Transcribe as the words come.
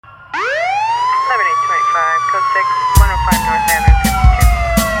11825, code 6, 105 North Avenue, 52.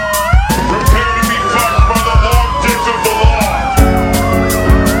 Prepare to be fucked by the long dick of the law.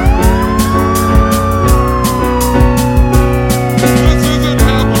 This isn't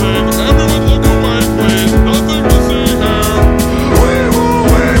happening. Everyone look away, please. Nothing to see here.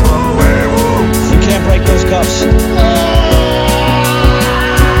 You can't break those cuffs.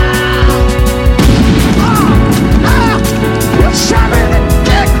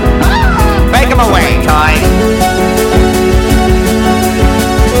 Make him away, Toy.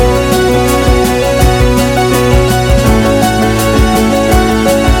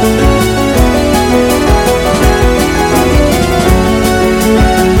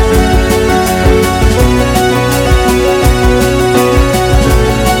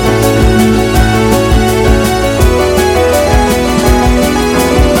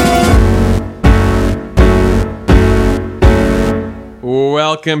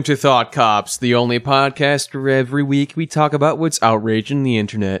 Welcome to Thought Cops, the only podcast where every week we talk about what's outraging the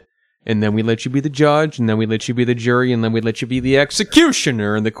internet. And then we let you be the judge, and then we let you be the jury, and then we let you be the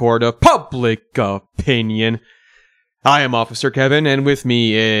executioner in the court of public opinion. I am Officer Kevin, and with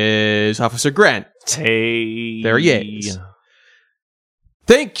me is Officer Grant. Hey. There he is.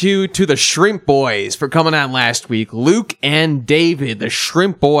 Thank you to the Shrimp Boys for coming on last week. Luke and David, the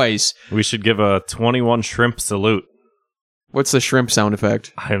Shrimp Boys. We should give a 21 shrimp salute. What's the shrimp sound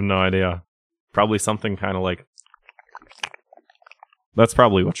effect? I have no idea. Probably something kind of like... That's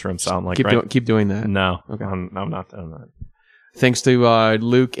probably what shrimp sound like, right? Keep doing that. No. Okay. I'm not doing that. Thanks to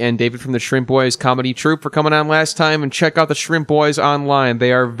Luke and David from the Shrimp Boys Comedy Troupe for coming on last time, and check out the Shrimp Boys online.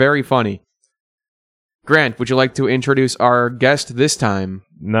 They are very funny. Grant, would you like to introduce our guest this time?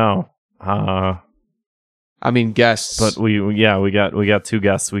 No. Guests. But we got two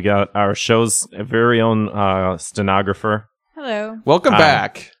guests. We got our show's very own stenographer. Hello. Welcome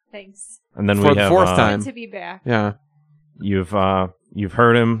back. Thanks. And then For we the have fourth time. Good to be back. Yeah. You've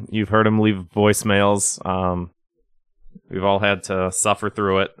heard him leave voicemails. We've all had to suffer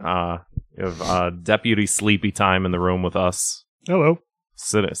through it. We have Deputy Sleepy Time in the room with us. Hello.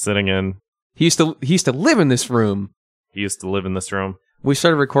 Sitting in. He used to live in this room. He used to live in this room. We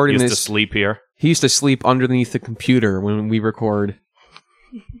started recording He used this. to sleep here. He used to sleep underneath the computer when we record.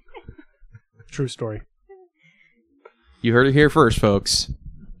 True story. You heard it here first, folks.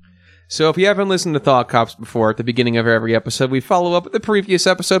 So if you haven't listened to Thought Cops before, at the beginning of every episode, we follow up with the previous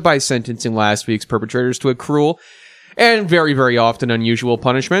episode by sentencing last week's perpetrators to a cruel and very, very often unusual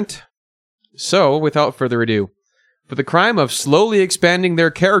punishment. So, without further ado, for the crime of slowly expanding their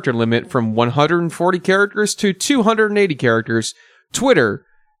character limit from 140 characters to 280 characters, Twitter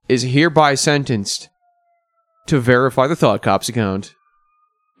is hereby sentenced to verify the Thought Cops account.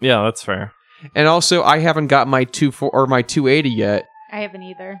 Yeah, that's fair. And also, I haven't got my 280 yet. I haven't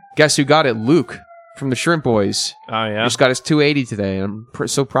either. Guess who got it? Luke from the Shrimp Boys. Oh, yeah? Just got his 280 today, and I'm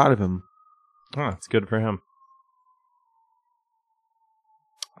so proud of him. Oh, it's good for him.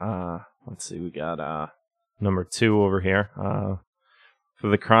 Let's see. We got number 2 over here. For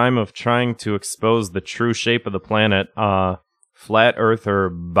the crime of trying to expose the true shape of the planet, Flat Earther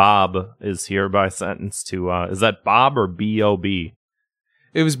Bob is hereby sentenced to... is that Bob or B-O-B?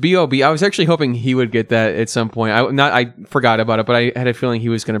 It was B.O.B. I was actually hoping he would get that at some point. I forgot about it, but I had a feeling he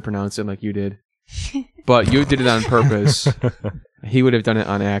was going to pronounce it like you did. But you did it on purpose. He would have done it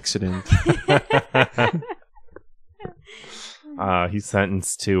on accident. He's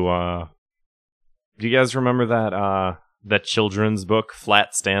sentenced to... do you guys remember that children's book,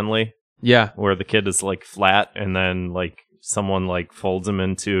 Flat Stanley? Yeah. Where the kid is like flat and then like someone like folds him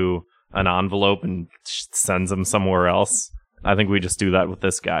into an envelope and sends him somewhere else? I think we just do that with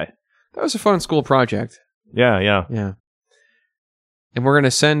this guy. That was a fun school project. Yeah. Yeah. And we're going to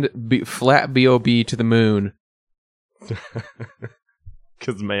send Flat B.O.B. to the moon.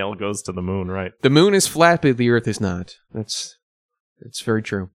 Because mail goes to the moon, right? The moon is flat, but the Earth is not. That's very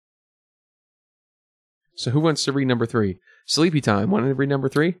true. So who wants to read number 3? Sleepy Time. Want to read number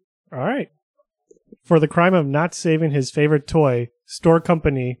 3? All right. For the crime of not saving his favorite toy, store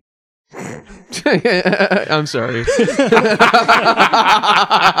company. I'm sorry.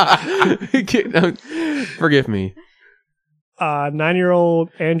 Forgive me. 9-year-old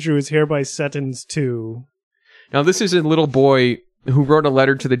Andrew is hereby sentenced to... Now, this is a little boy who wrote a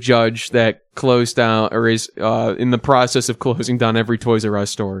letter to the judge that closed down, or is in the process of closing down every Toys R Us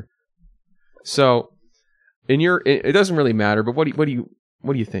store. So, it doesn't really matter. But what do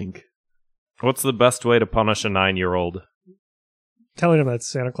you think? What's the best way to punish a 9-year-old? Telling him that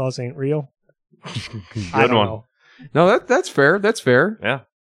Santa Claus ain't real. Good one. Know. No, that's fair. That's fair. Yeah.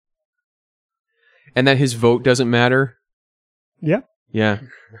 And that his vote doesn't matter. Yeah. Yeah.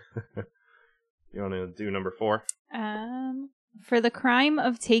 You want to do number 4? For the crime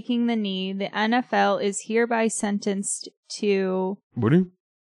of taking the knee, the NFL is hereby sentenced to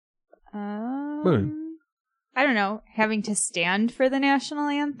I don't know, having to stand for the national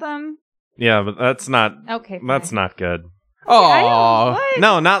anthem. Yeah, but that's not. Okay, fine. That's not good. Oh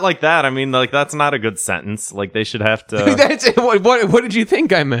No, not like that. I mean, like that's not a good sentence. Like they should have to. That's it. What did you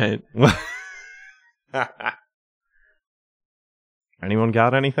think I meant? Anyone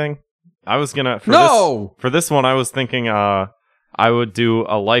got anything? I was gonna for this one. I was thinking I would do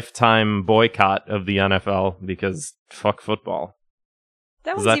a lifetime boycott of the NFL because fuck football.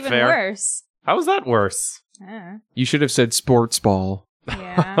 That was that even fair? worse. How is that worse? You should have said sports ball.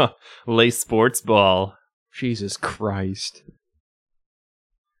 Yeah. Lay sports ball. Jesus Christ.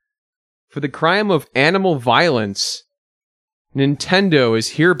 For the crime of animal violence, Nintendo is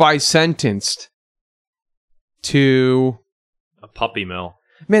hereby sentenced to... A puppy mill.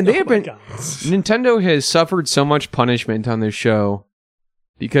 Man, they have my been... God. Nintendo has suffered so much punishment on this show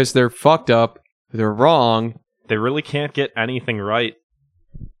because they're fucked up, they're wrong. They really can't get anything right.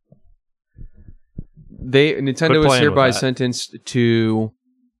 Nintendo is playing hereby with that. sentenced to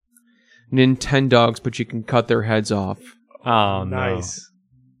Nintendogs, but you can cut their heads off. Oh, Nice.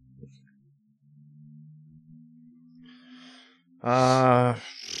 no.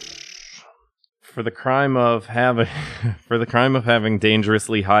 For the crime of having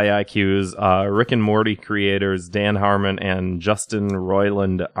dangerously high IQs, Rick and Morty creators Dan Harmon and Justin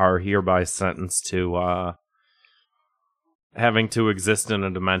Roiland are hereby sentenced to having to exist in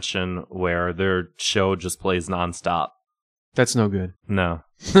a dimension where their show just plays nonstop. That's no good. No.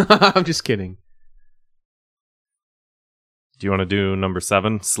 I'm just kidding. Do you want to do number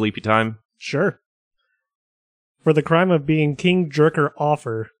 7, Sleepy Time? Sure. For the crime of being King Jerker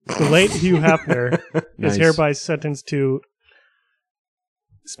Offer, the late Hugh Hefner Nice. is hereby sentenced to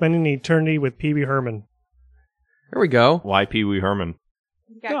spending eternity with Pee-wee Herman. There we go. Why Pee Wee Herman?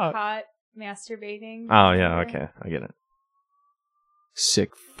 Got Yeah. caught masturbating. Oh, yeah, okay. I get it.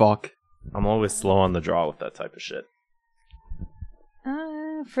 Sick fuck. I'm always slow on the draw with that type of shit.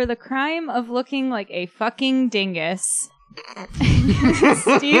 For the crime of looking like a fucking dingus,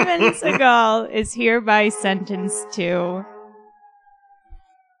 Steven Seagal is hereby sentenced to...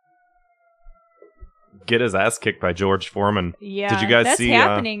 Get his ass kicked by George Foreman. Yeah, Did you guys that's see?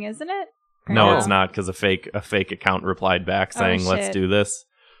 happening, isn't it? Or No, it's not, because a fake account replied back saying, "Let's shit. do this."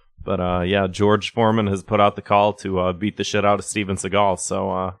 But yeah, George Foreman has put out the call to beat the shit out of Steven Seagal.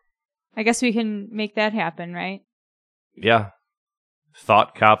 So I guess we can make that happen, right? yeah,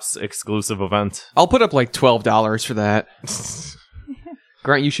 Thought Cops exclusive event. I'll put up like $12 for that.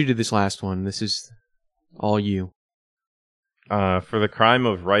 Grant, you should do this last one. This is all you. For the crime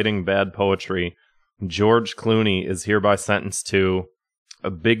of writing bad poetry, George Clooney is hereby sentenced to a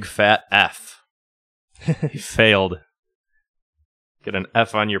big fat F. He failed. Get an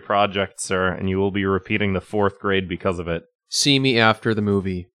F on your project, sir, and you will be repeating the 4th grade because of it. See me after the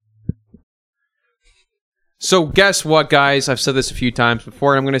movie. So guess what, guys? I've said this a few times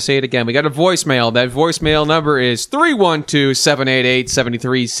before, and I'm going to say it again. We got a voicemail. That voicemail number is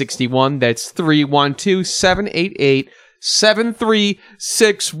 312-788-7361. That's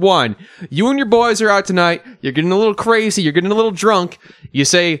 312-788-7361. You and your boys are out tonight. You're getting a little crazy. You're getting a little drunk. You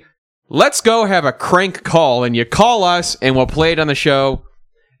say, let's go have a crank call, and you call us, and we'll play it on the show,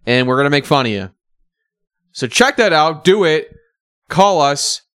 and we're going to make fun of you. So check that out. Do it. Call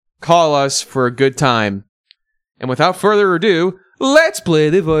us for a good time. And without further ado, let's play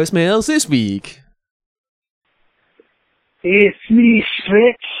the voicemails this week. It's me,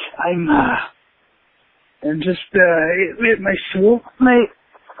 Switch. I'm just with my soul, mate.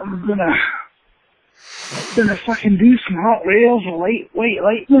 I'm gonna fucking do some hot rails of lightweight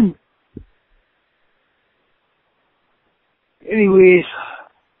lightning. Anyways,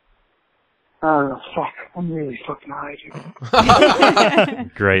 fuck, I'm really fucking high,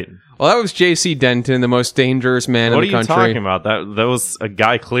 dude. Great. Well, that was J.C. Denton, the most dangerous man What in are the you country. talking about? That was a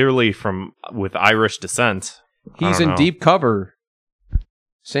guy clearly with Irish descent. I He's don't in know. deep cover.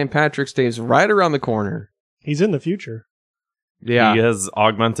 St. Patrick's Day is right around the corner. He's in the future. Yeah. He has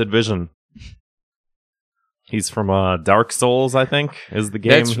augmented vision. He's from Dark Souls, I think, is the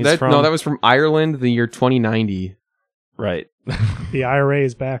game he's from. No, that was from Ireland, the year 2090. Right. The IRA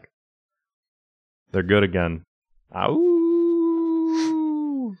is back. They're good again. Ow.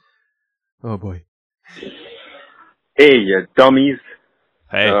 Oh, boy. Hey, you dummies.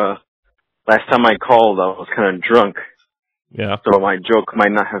 Hey. Last time I called, I was kind of drunk, Yeah. so my joke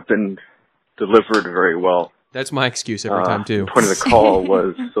might not have been delivered very well. That's my excuse every time, too. The point of the call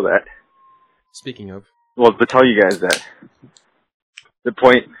was so that, Speaking of. well, to tell you guys that the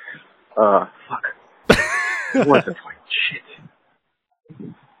point Fuck. What was the point? Shit.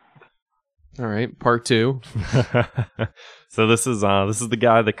 All right, part 2. So this is the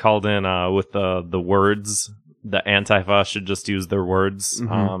guy that called in with the words. The Antifa should just use their words.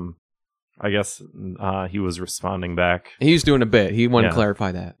 Mhm. I guess he was responding back. He's doing a bit. He wanted Yeah. to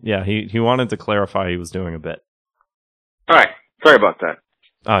clarify that. Yeah, he wanted to clarify he was doing a bit. All right. Sorry about that.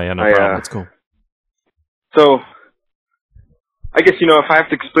 Oh yeah, no I, problem. That's cool. So, I guess, if I have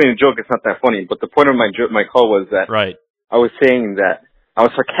to explain a joke, it's not that funny. But the point of my call was that Right. I was saying that I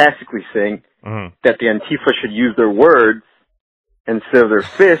was sarcastically saying Mhm. that the Antifa should use their words instead of their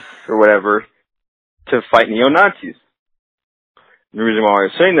fists or whatever to fight neo-Nazis. And the reason why I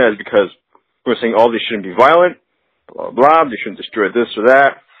was saying that is because we were saying, they shouldn't be violent, blah, blah, blah, they shouldn't destroy this or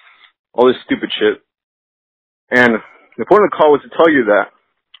that, all this stupid shit. And the point of the call was to tell you that,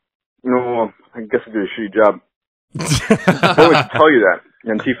 I guess I did a shitty job. I wanted to tell you that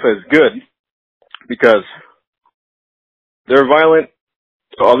Antifa is good because they're violent,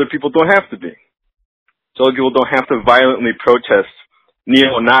 so other people don't have to be. So other people don't have to violently protest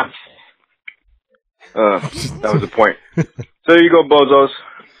neo-Nazis. That was the point. So there you go, bozos.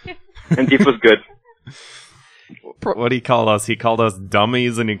 Antifa's good. What he called us? He called us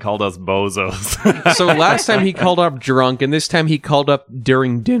dummies and he called us bozos. So last time he called up drunk, and this time he called up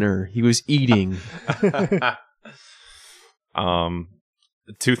during dinner. He was eating.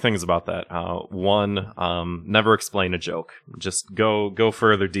 Two things about that. One, never explain a joke. Just go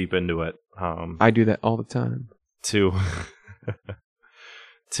further deep into it. I do that all the time. Two,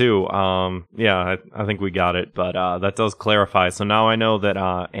 yeah, I think we got it, but that does clarify. So now I know that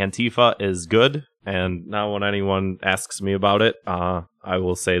Antifa is good, and now when anyone asks me about it, I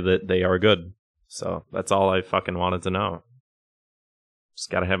will say that they are good. So that's all I fucking wanted to know. Just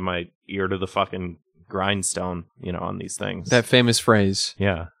gotta have my ear to the fucking grindstone, on these things. That famous phrase.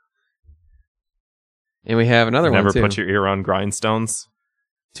 Yeah. And we have another Never one, too. put your ear on grindstones.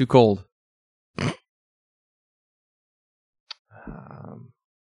 Too cold.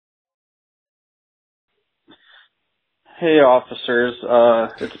 Hey, officers.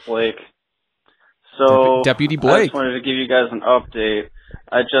 It's Blake. So, Deputy I Blake. just wanted to give you guys an update.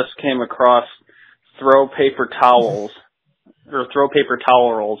 I just came across throw paper towel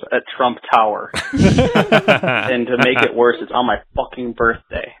rolls at Trump Tower. And to make it worse, it's on my fucking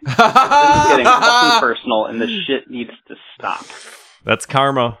birthday. This is getting fucking personal, and this shit needs to stop. That's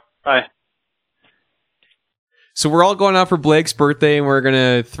karma. Bye. So we're all going out for Blake's birthday, and we're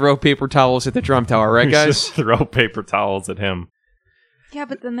going to throw paper towels at the Trump Tower, right, We guys? should throw paper towels at him. Yeah,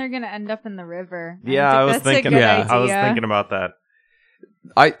 but then they're gonna end up in the river. Yeah, I was thinking. I was thinking about that.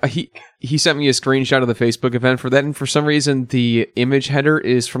 He sent me a screenshot of the Facebook event for that, and for some reason the image header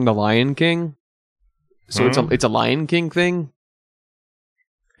is from the Lion King. So it's a Lion King thing.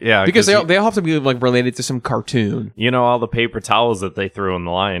 Yeah, because they all have to be like related to some cartoon. You know all the paper towels that they threw in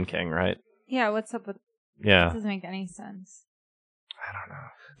the Lion King, right? Yeah, what's up with? Yeah, That doesn't make any sense. I don't know.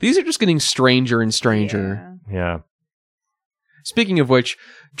 These are just getting stranger and stranger. Yeah. Speaking of which,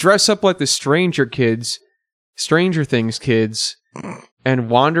 dress up like the Stranger Things kids, and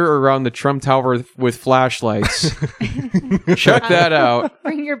wander around the Trump Tower with flashlights. Check that out.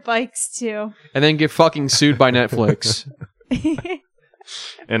 Bring your bikes too. And then get fucking sued by Netflix.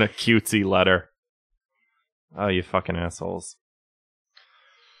 In a cutesy letter. Oh, you fucking assholes.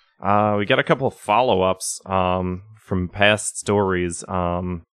 We got a couple of follow-ups from past stories.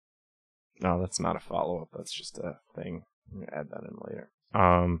 No, that's not a follow-up. That's just a thing. I'm gonna add that in later.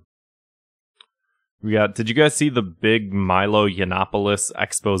 Did you guys see the big Milo Yiannopoulos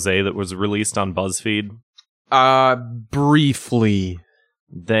expose that was released on BuzzFeed? Briefly.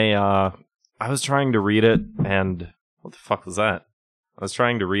 I was trying to read it, and what the fuck was that? I was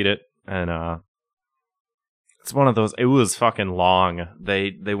trying to read it, and it's one of those. It was fucking long.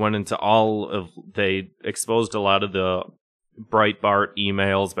 They went into they exposed a lot of the Breitbart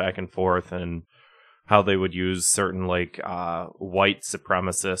emails back and forth, and how they would use certain white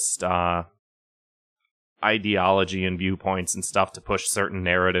supremacist ideology and viewpoints and stuff to push certain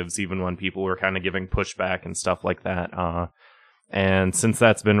narratives, even when people were kind of giving pushback and stuff like that. And since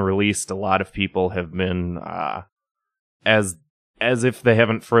that's been released, a lot of people have been as if they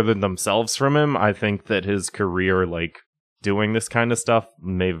haven't furthered themselves from him. I think that his career, doing this kind of stuff,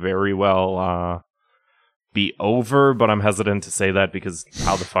 may very well be over. But I'm hesitant to say that because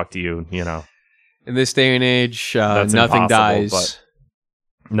how the fuck do you know? In this day and age, That's nothing impossible, dies. but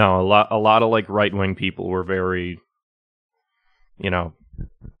no, a lot of right-wing people were very,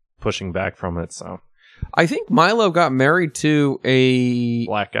 pushing back from it. So I think Milo got married to a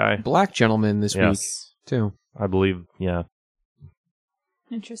black guy, black gentleman this week too. I believe. Yeah.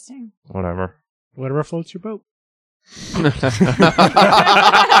 Interesting. Whatever. Whatever floats your boat.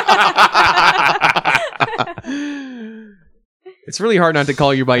 It's really hard not to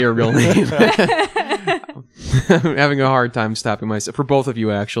call you by your real name. I'm having a hard time stopping myself. For both of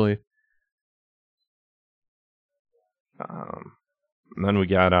you, actually. And then we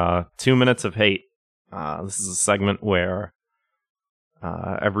got 2 minutes of hate. This is a segment where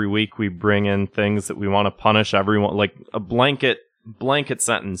every week we bring in things that we want to punish everyone, like a blanket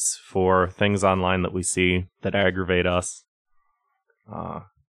sentence for things online that we see that aggravate us. Do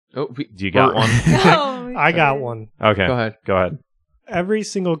you got one? I got one. Okay, Go ahead. Every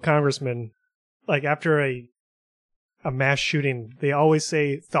single congressman, like after a mass shooting, they always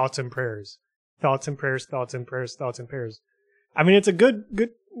say thoughts and prayers. Thoughts and prayers, thoughts and prayers, thoughts and prayers. I mean, it's a good,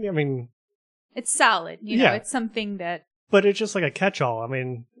 I mean... It's solid, you know, it's something that... But it's just like a catch-all. I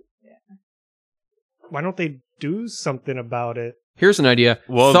mean, why don't they do something about it? Here's an idea.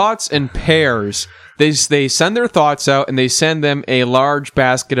 Thoughts and pears. They send their thoughts out, and they send them a large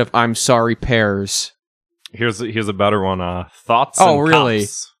basket of I'm sorry pears. Here's a better one. Thoughts and really?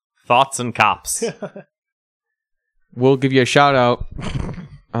 Cops. Thoughts and cops. We'll give you a shout-out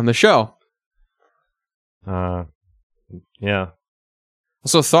on the show. Yeah.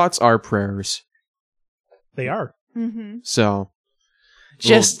 So thoughts are prayers. They are. Mm-hmm. So,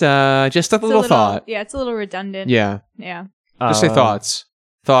 just a little thought. Yeah, it's a little redundant. Yeah. Yeah. Just say thoughts.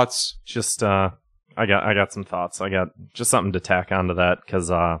 Thoughts. Just I got some thoughts. I got just something to tack onto that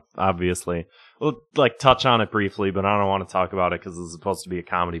because obviously we'll like touch on it briefly, but I don't want to talk about it because it's supposed to be a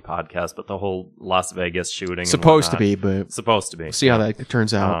comedy podcast. But the whole Las Vegas shooting, supposed to be. We'll see how that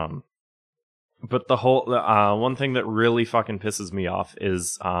turns out. But the whole one thing that really fucking pisses me off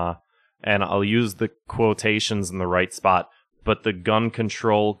is and I'll use the quotations in the right spot, but the gun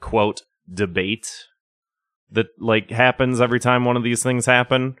control quote debate that like happens every time one of these things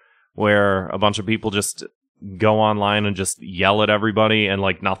happen, where a bunch of people just go online and just yell at everybody and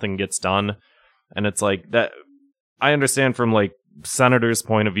like nothing gets done. And it's like that. I understand from like senators'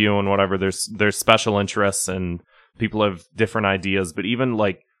 point of view and whatever, there's special interests and people have different ideas, but even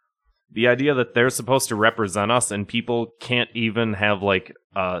like the idea that they're supposed to represent us and people can't even have like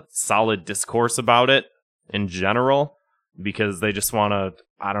a solid discourse about it in general because they just want to,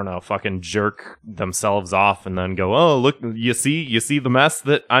 I don't know, fucking jerk themselves off and then go, oh, look, you see the mess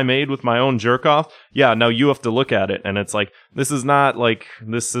that I made with my own jerk off? Yeah, now you have to look at it. And it's like, this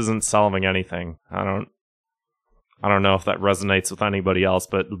isn't solving anything. I don't know if that resonates with anybody else,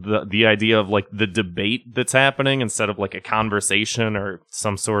 but the idea of like the debate that's happening instead of like a conversation or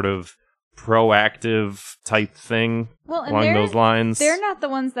some sort of proactive type thing along those lines. They're not the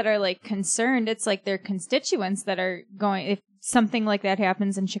ones that are like concerned. It's like their constituents that are going, if something like that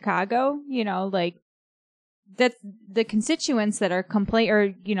happens in Chicago, you know, like that the constituents that are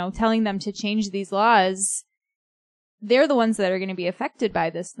telling them to change these laws, they're the ones that are going to be affected by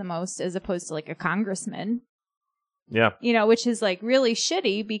this the most, as opposed to like a congressman. Yeah. You know, which is like really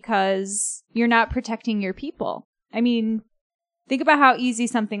shitty because you're not protecting your people. I mean, think about how easy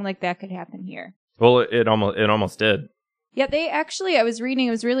something like that could happen here. Well, it almost did. Yeah, I was reading,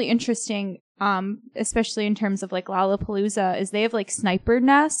 it was really interesting, especially in terms of like Lollapalooza, is they have like sniper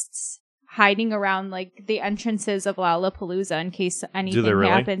nests hiding around like the entrances of Lollapalooza in case anything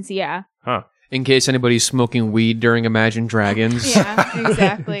happens. Yeah. Huh. In case anybody's smoking weed during Imagine Dragons. Yeah,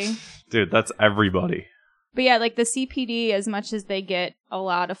 exactly. Dude, that's everybody. But yeah, like the CPD, as much as they get a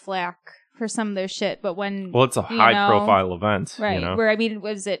lot of flack for some of their shit, but when... Well, it's a high-profile event. Right, you know? where, I mean,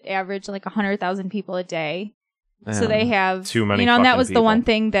 was it average like 100,000 people a day? So they have... Too many and that was people. the one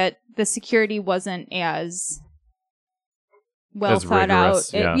thing that the security wasn't as well as thought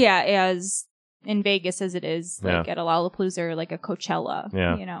rigorous, out. Yeah. As in Vegas as it is like at a Lollapalooza or like a Coachella.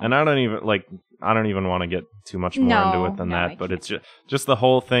 Yeah, you know? And I don't even want to get too much more into it than that, but it's just the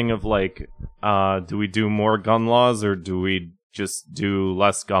whole thing of like, do we do more gun laws or do we just do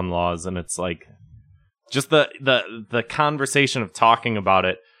less gun laws? And it's like, just the conversation of talking about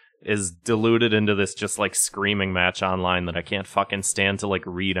it is diluted into this just like screaming match online that I can't fucking stand to like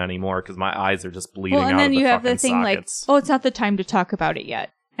read anymore because my eyes are just bleeding out. Well, and then of you the have the fucking thing sockets. like, oh, it's not the time to talk about it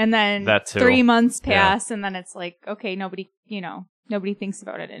yet. And then That too. 3 months pass, and then it's like, okay, nobody thinks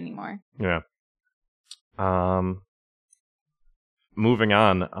about it anymore. Yeah. Moving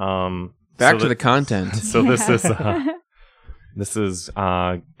on. Back to the content. So this is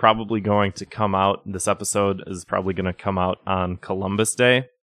probably going to come out. This episode is probably going to come out on Columbus Day.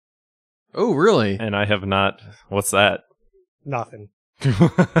 Oh, really? And I have not. What's that? Nothing.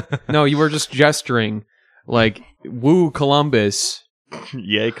 No, you were just gesturing like, woo, Columbus.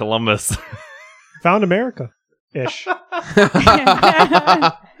 Yay, Columbus. Found America. Ish.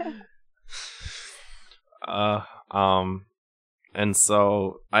 And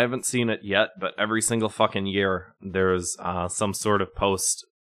so I haven't seen it yet, but every single fucking year there's some sort of post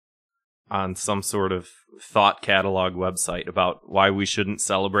on some sort of thought catalog website about why we shouldn't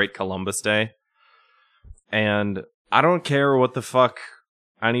celebrate Columbus Day. And I don't care what the fuck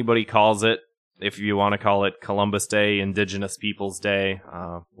anybody calls it. If you want to call it Columbus Day, Indigenous Peoples Day,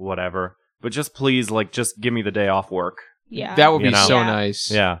 whatever. But just please, just give me the day off work. Yeah. That would be so nice.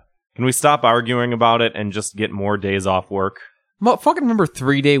 Yeah. Can we stop arguing about it and just get more days off work? Fucking remember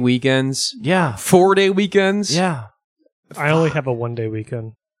 3-day weekends? Yeah. 4-day weekends? Yeah. I only have a 1-day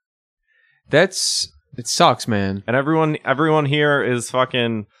weekend. It sucks, man. And everyone here is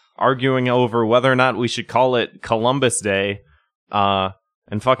fucking arguing over whether or not we should call it Columbus Day.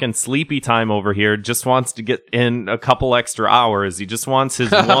 And fucking Sleepy Time over here just wants to get in a couple extra hours. He just wants his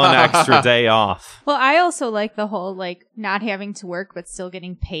one extra day off. Well, I also like the whole, not having to work but still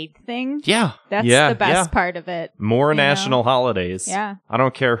getting paid thing. Yeah. That's the best part of it. More national holidays. Yeah. I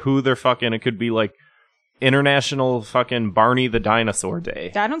don't care who they're fucking. It could be International fucking Barney the Dinosaur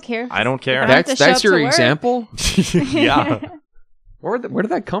Day. I don't care. I don't care. That's your example? Yeah. Where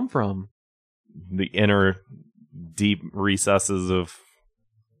did that come from? The inner deep recesses of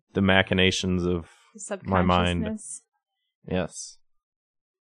the machinations of my mind. Yes.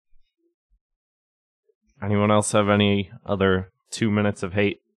 Anyone else have any other 2 minutes of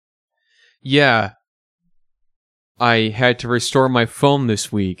hate? Yeah. I had to restore my phone this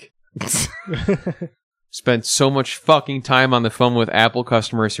week. Spent so much fucking time on the phone with Apple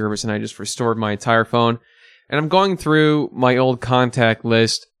customer service, and I just restored my entire phone. And I'm going through my old contact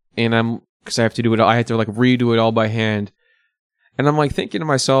list, and because I have to do it, I had to redo it all by hand. And I'm thinking to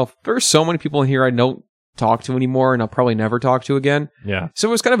myself, there's so many people in here I don't talk to anymore, and I'll probably never talk to again. Yeah. So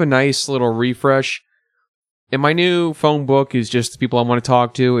it was kind of a nice little refresh. And my new phone book is just the people I want to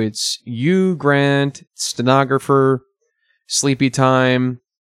talk to. It's you, Grant, Stenographer, Sleepy Time,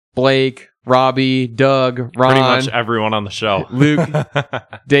 Blake, Robbie, Doug, Ron. Pretty much everyone on the show. Luke,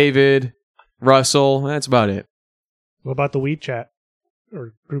 David, Russell. That's about it. What about the WeChat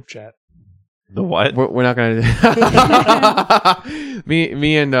or group chat? The what? We're not going to...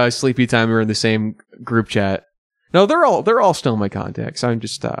 Me and Sleepy Time are in the same group chat. No, they're all still in my contacts. I'm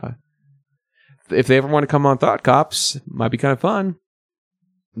just... if they ever want to come on Thought Cops, might be kind of fun.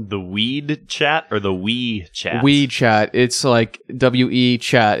 The Weed Chat or the Wee Chat? Wee Chat. It's WE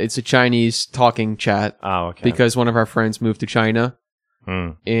Chat. It's a Chinese talking chat. Oh, okay. Because one of our friends moved to China. Hmm.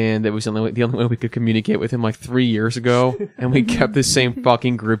 And it was the only way we could communicate with him 3 years ago. And we kept the same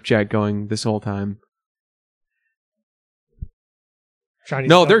fucking group chat going this whole time.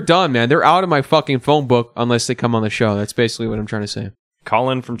 They're done, man. They're out of my fucking phone book unless they come on the show. That's basically what I'm trying to say. Call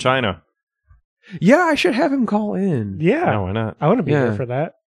in from China. Yeah, I should have him call in. Yeah. Why not? I want to be there for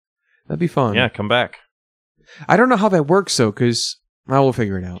that. That'd be fun. Yeah, come back. I don't know how that works, though, because I will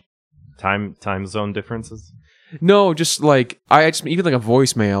figure it out. Time zone differences? No, just even a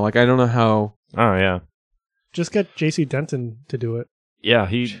voicemail. I don't know how. Oh, yeah. Just get JC Denton to do it. Yeah,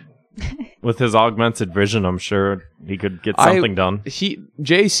 with his augmented vision, I'm sure he could get something done.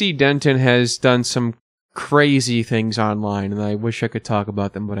 JC Denton has done some crazy things online, and I wish I could talk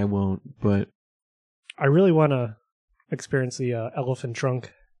about them, but I won't. But I really want to experience the elephant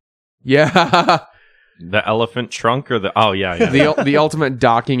trunk. Yeah. The elephant trunk or the... Oh, yeah. the ultimate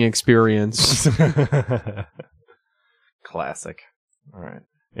docking experience. Classic. All right.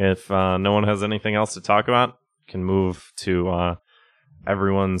 If no one has anything else to talk about, can move to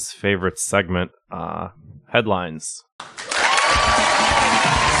everyone's favorite segment, headlines.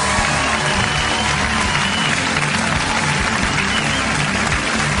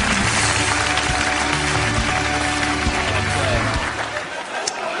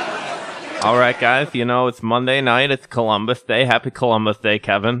 All right, guys. It's Monday night. It's Columbus Day. Happy Columbus Day,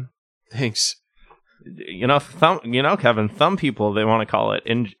 Kevin. Thanks. Kevin, some people, they want to call it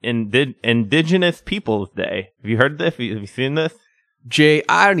Indigenous Peoples Day. Have you heard this? Have you seen this? Jay,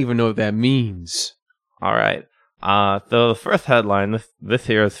 I don't even know what that means. All right. So the first headline, this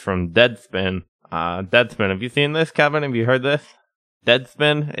here is from Deadspin. Deadspin, have you seen this, Kevin? Have you heard this?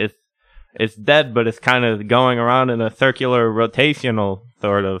 Deadspin, it's dead, but it's kind of going around in a circular rotational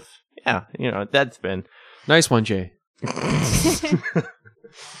sort of, Deadspin. Nice one, Jay.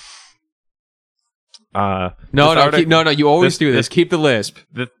 No, you always do this. Keep the lisp.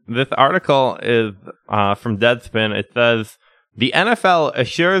 This article is from Deadspin. It says, the NFL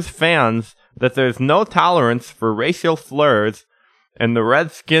assures fans that there's no tolerance for racial slurs in the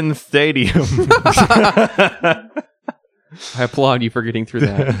Redskins stadium. I applaud you for getting through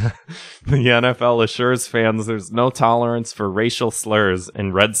that. The NFL assures fans there's no tolerance for racial slurs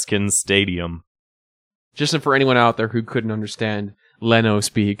in Redskins Stadium. Just for anyone out there who couldn't understand Leno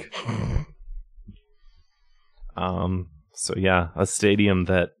speak. So yeah, a stadium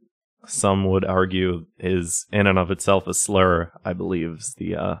that some would argue is in and of itself a slur, I believe, is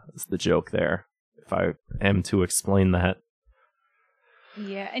the joke there. If I am to explain that.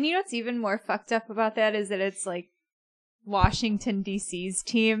 Yeah, and you know what's even more fucked up about that is that it's like Washington D.C.'s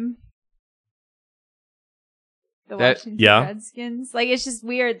team. The Washington Redskins. Like, it's just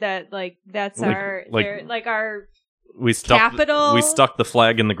weird that like that's our we stuck capital. We stuck the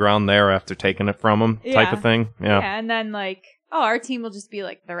flag in the ground there after taking it from them, type of thing. Yeah, and then like, oh, our team will just be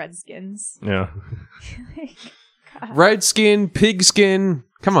like the Redskins. Yeah. Redskin, pigskin.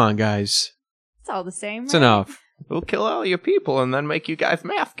 Come on, guys. It's all the same. It's right? enough. We'll kill all your people and then make you guys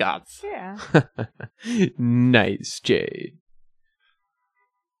mascots. Yeah. Nice, Jade.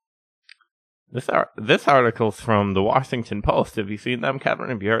 This article's from the Washington Post. Have you seen them, Kevin?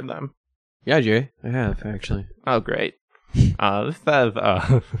 Have you heard them? Yeah, Jay. I have, actually. Oh, great. This says...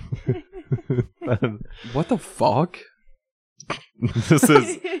 what the fuck? This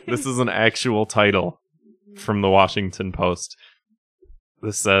is an actual title from the Washington Post.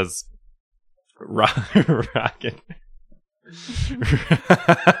 This says... Rocket...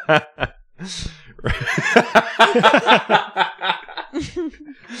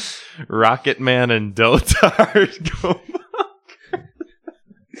 Rocket Man and Dotard go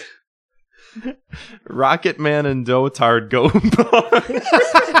bonkers. Rocket Man and Dotard go bonkers.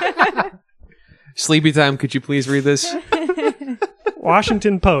 Sleepy time, could you please read this?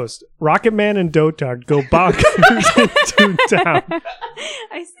 Washington Post. Rocket Man and Dotard go bonkers in Toontown.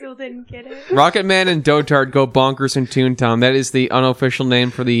 I still didn't get it. Rocket Man and Dotard go bonkers in Toontown. That is the unofficial name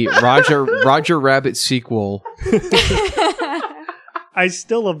for the Roger Rabbit sequel. I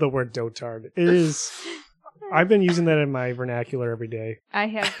still love the word Dotard. It is. I've been using that in my vernacular every day. I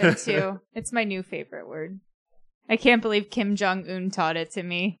have been too. It's my new favorite word. I can't believe Kim Jong-un taught it to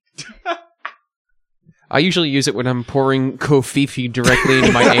me. I usually use it when I'm pouring Kofifi directly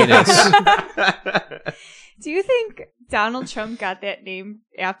into my anus. Do you think Donald Trump got that name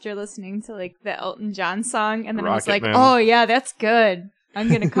after listening to like the Elton John song and then was like, Man. oh yeah, that's good. I'm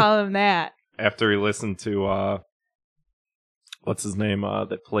going to call him that. After he listened to, what's his name,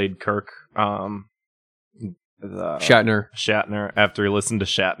 that played Kirk? Shatner. After he listened to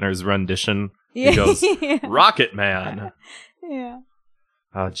Shatner's rendition, he goes, Rocket Man. Yeah.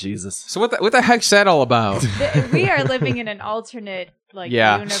 Oh, Jesus. So what the heck's that all about? We are living in an alternate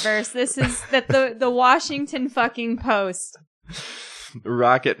universe. This is the Washington fucking Post.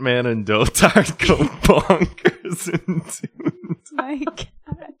 Rocket Man and Dotard go bonkers into My God.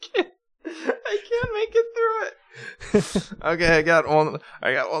 I can't make it through it. Okay, I got one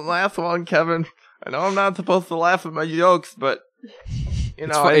last one, Kevin. I know I'm not supposed to laugh at my jokes, but you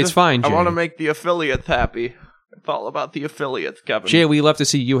know, it's fine, Jay. I want to make the affiliates happy. It's all about the affiliates, Kevin. Jay, we love to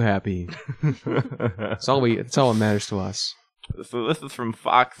see you happy. It's all that matters to us. So this is from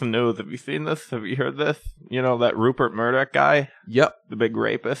Fox News. Have you seen this? Have you heard this? You know that Rupert Murdoch guy? Yep. The big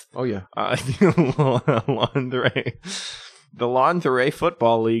rapist? Oh, yeah. The Lingerie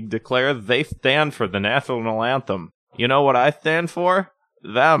Football League declares they stand for the national anthem. You know what I stand for?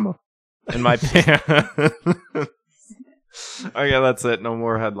 Them. In my pants. Okay, that's it. No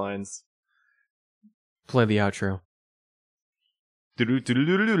more headlines. Play the outro.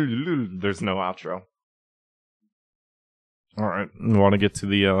 There's no outro. All right, we want to get to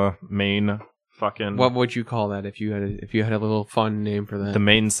the main fucking. What would you call that if you had a little fun name for that? The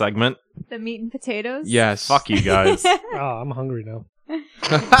main segment. The meat and potatoes. Yes. Fuck you guys. Oh, I'm hungry now.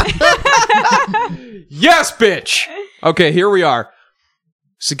 Yes, bitch. Okay, here we are.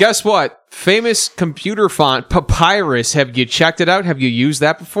 So guess what? Famous computer font Papyrus. Have you checked it out? Have you used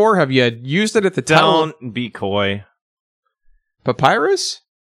that before? Have you used it at the time? Don't be coy. Papyrus?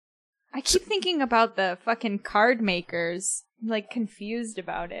 I keep thinking about the fucking card makers. I'm like confused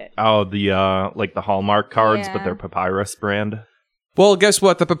about it. Oh, the like the Hallmark cards, Yeah. but they're Papyrus brand. Well, guess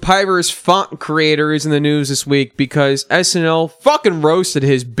what? The Papyrus font creator is in the news this week because SNL fucking roasted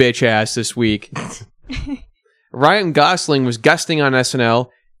his bitch ass this week. Ryan Gosling was guesting on SNL,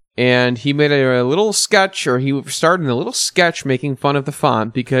 and he made a little sketch, or he started a little sketch making fun of the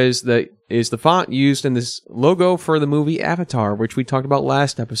font because the font used in this logo for the movie Avatar, which we talked about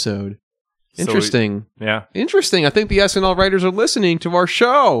last episode. Interesting. Yeah. Interesting. I think the SNL writers are listening to our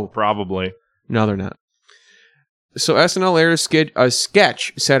show. Probably. No, they're not. So SNL aired a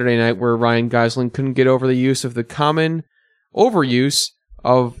sketch Saturday night where Ryan Gosling couldn't get over the use of the common overuse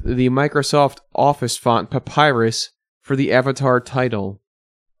of the Microsoft Office font Papyrus for the Avatar title.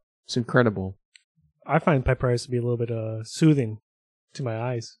 It's incredible. I find Papyrus to be a little bit soothing to my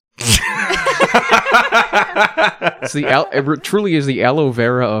eyes. It's it truly is the aloe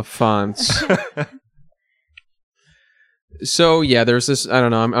vera of fonts. So yeah, there's this. I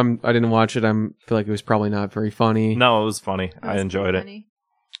don't know. I didn't watch it. I feel like it was probably not very funny. No, it was funny. I enjoyed it.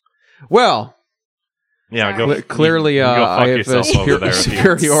 Well, yeah. Go. Clearly, go fuck I have a yourself over there,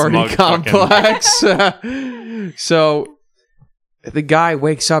 superiority you smug complex. So the guy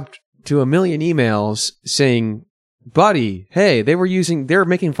wakes up to a million emails saying, "Buddy, hey, they're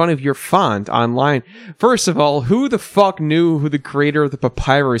making fun of your font online." First of all, who the fuck knew who the creator of the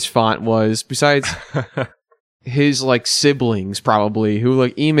Papyrus font was besides his like siblings probably, who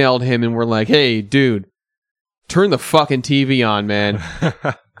like emailed him and were like, "Hey, dude, turn the fucking TV on, man.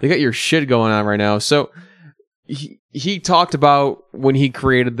 They got your shit going on right now." So he talked about when he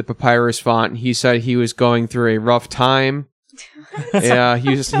created the Papyrus font. He said he was going through a rough time. Yeah, he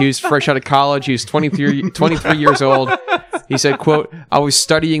was fresh out of college. He was 23 years old. He said, quote, "I was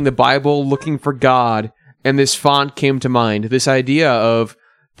studying the Bible looking for God, and this font came to mind. This idea of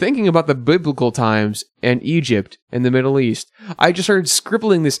thinking about the biblical times and Egypt and the Middle East. I just started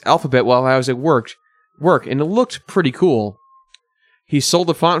scribbling this alphabet while I was at work, and it looked pretty cool." He sold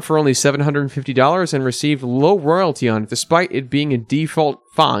the font for only $750 and received low royalty on it, despite it being a default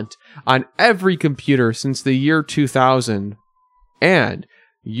font on every computer since the year 2000, and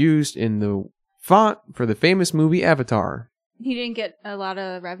used in the font for the famous movie Avatar. He didn't get a lot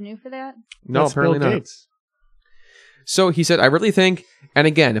of revenue for that? No, apparently not. So he said, "I really think, and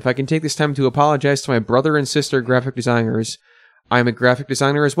again, if I can take this time to apologize to my brother and sister graphic designers, I'm a graphic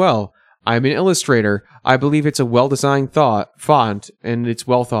designer as well. I'm an illustrator. I believe it's a well-designed font, and it's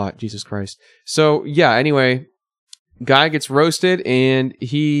well thought." Jesus Christ. So, yeah, anyway, guy gets roasted, and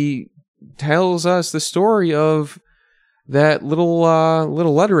he tells us the story of that little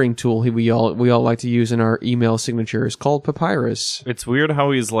lettering tool we all like to use in our email signatures called Papyrus. It's weird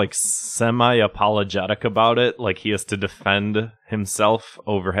how he's like semi-apologetic about it, like he has to defend himself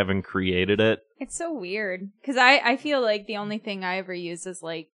over having created it. It's so weird, because I feel like the only thing I ever use is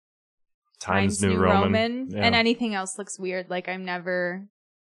like Times New Roman. Yeah. And anything else looks weird. Like I'm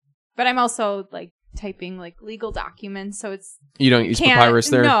also like typing like legal documents, so it's you don't use Papyrus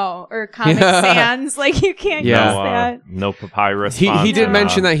there. No, or Comic Sans, like you can't use that. No Papyrus. He did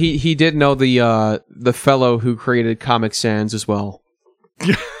mention that he did know the fellow who created Comic Sans as well.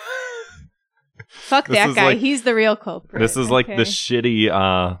 Fuck that guy. He's the real culprit. This is like the shitty.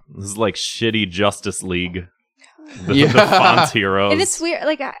 This is like shitty Justice League. The font heroes. And it's weird.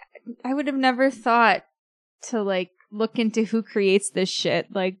 Like I would have never thought to like look into who creates this shit.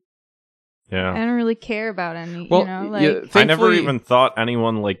 Like. Yeah. I don't really care about any, I never even thought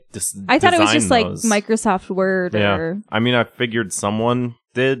anyone like I thought it was just those. Like Microsoft Word or... I mean, I figured someone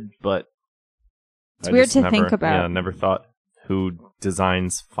did, but... It's weird to think about. Yeah, never thought who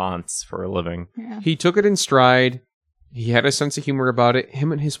designs fonts for a living. Yeah. He took it in stride. He had a sense of humor about it.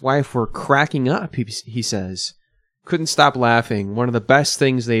 Him and his wife were cracking up, he says. Couldn't stop laughing. One of the best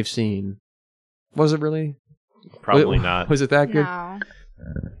things they've seen. Was it really? Probably not. Was it that good? No.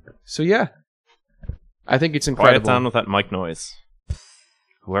 So yeah. I think it's incredible. Quiet down with that mic noise.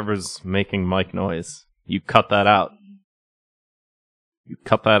 Whoever's making mic noise, you cut that out. You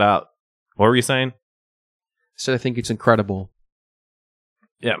cut that out. What were you saying? So I think it's incredible.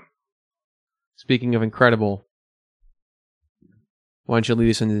 Yeah. Speaking of incredible, why don't you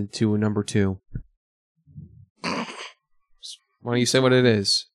lead us into number 2? Why don't you say what it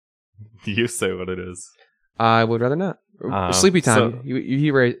is? You say what it is. I would rather not. Sleepy time. So,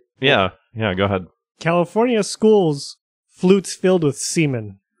 you right. Yeah, go ahead. California schools, flutes filled with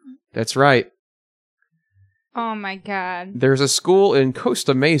semen. That's right. Oh my god. There's a school in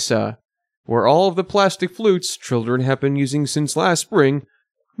Costa Mesa where all of the plastic flutes children have been using since last spring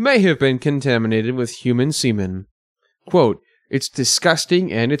may have been contaminated with human semen. Quote, "It's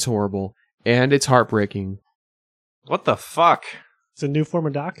disgusting and it's horrible and it's heartbreaking." What the fuck? It's a new form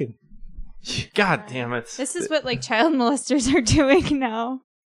of docking. God damn it. This is what like child molesters are doing now.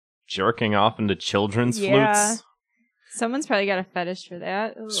 Jerking off into children's yeah. flutes? Someone's probably got a fetish for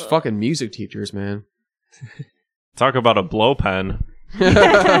that. It's fucking music teachers, man. Talk about a blow pen.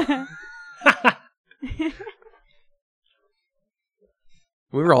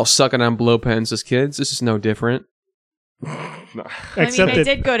 We were all sucking on blow pens as kids. This is no different. I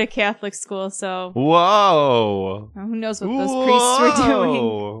did go to Catholic school, so... Whoa! Who knows what those priests were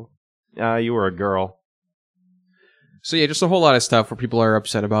doing. You were a girl. So yeah, just a whole lot of stuff where people are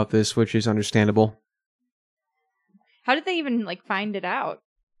upset about this, which is understandable. How did they even like find it out?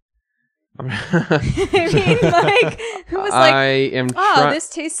 I mean, like, it was like, I am oh, this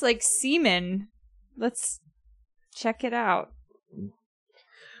tastes like semen. Let's check it out.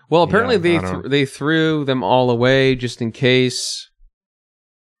 Well, apparently Yeah, they threw them all away just in case.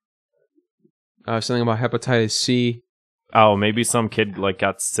 Something about hepatitis C. Oh, maybe some kid like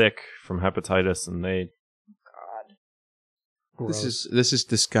got sick from hepatitis and they. This is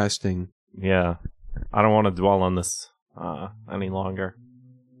disgusting. Yeah, I don't want to dwell on this any longer.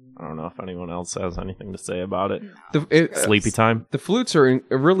 I don't know if anyone else has anything to say about it. Sleepy time. The flutes are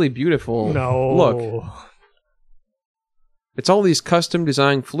really beautiful. No. Look. It's all these custom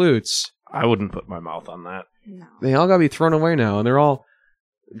designed flutes. I wouldn't put my mouth on that. No. They all gotta be thrown away now, and they're all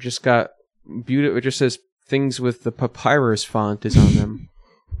just got beautiful. It just says things with the papyrus font is on them.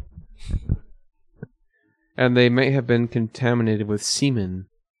 And they may have been contaminated with semen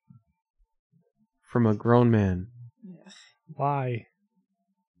from a grown man. Why?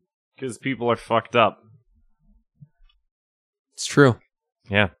 Because people are fucked up. It's true.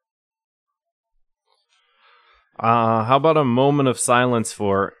 Yeah. How about a moment of silence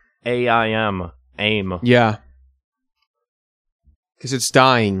for AIM? AIM. Yeah. Because it's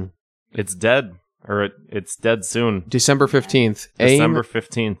dying. It's dead. Or it's dead soon. December 15th. December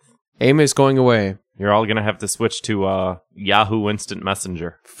 15th. AIM is going away. You're all going to have to switch to Yahoo Instant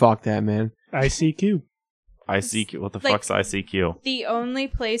Messenger. Fuck that, man. ICQ. ICQ. What the Like- fuck's ICQ? The only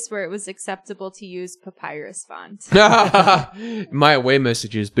place where it was acceptable to use papyrus font. My away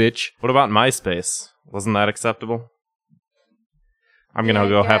messages, bitch. What about MySpace? Wasn't that acceptable? I'm going to Yeah,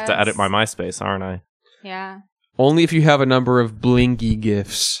 go I have to guess. edit my MySpace, aren't I? Yeah. Only if you have a number of blingy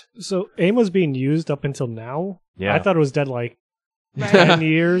gifts. So AIM was being used up until now? Yeah. I thought it was dead like Right. 10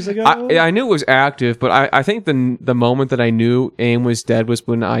 years ago. I knew it was active, but I think the moment that I knew AIM was dead was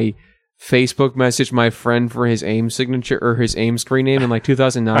when I Facebook messaged my friend for his AIM signature or his AIM screen name in like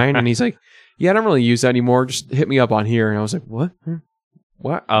 2009, and he's like, "Yeah, I don't really use that anymore. Just hit me up on here." And I was like, "What?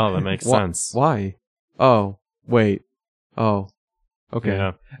 What? Oh, that makes sense. Why? Oh, wait. Oh, okay."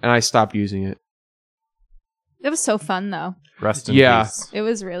 Yeah. And I stopped using it. It was so fun, though. Rest in Yeah. peace. It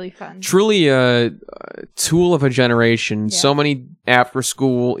was really fun. Truly a tool of a generation. Yeah. So many after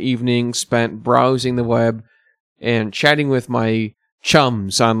school evenings spent browsing the web and chatting with my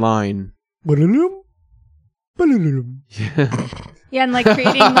chums online. Yeah, and like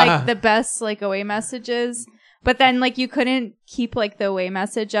creating like the best like away messages. But then like you couldn't keep like the away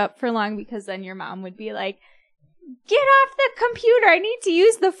message up for long because then your mom would be like, "Get off the computer, I need to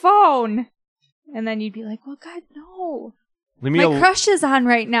use the phone." And then you'd be like, "Well, God, no. Leave me, My crush is on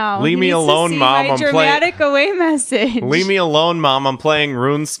right now. Leave He me needs to alone, see Mom, My I'm playing- dramatic away message. Leave me alone, Mom. I'm playing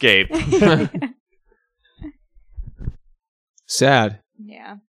RuneScape. Sad.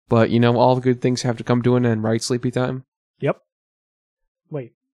 Yeah. But, you know, all the good things have to come to an end, right, Sleepy Time? Yep.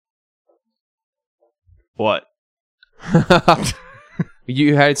 Wait. What?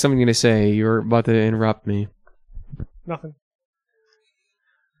 You had something to say. You were about to interrupt me. Nothing.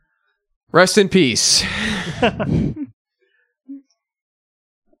 Rest in peace.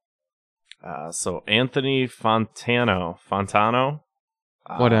 So Anthony Fontano,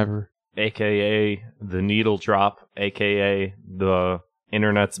 Whatever. aka the Needle Drop, aka the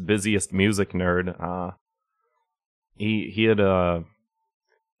internet's busiest music nerd. He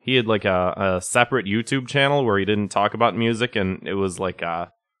had like a separate YouTube channel where he didn't talk about music, and it was like an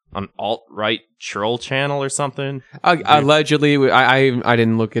alt-right troll channel or something. Allegedly, I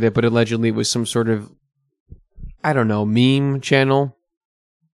didn't look at it, but allegedly it was some sort of, I don't know, meme channel,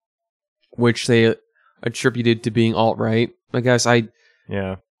 which they attributed to being alt-right. I guess I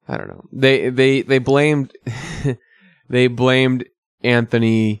don't know. They blamed they blamed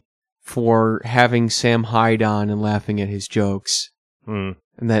Anthony for having Sam Hyde on and laughing at his jokes, and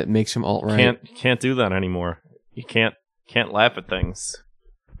that makes him alt-right. Can't do that anymore. You can't laugh at things.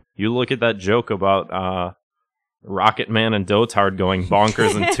 You look at that joke about Rocket Man and Dotard going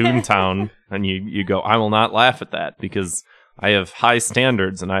bonkers in Toontown, and you go, I will not laugh at that because I have high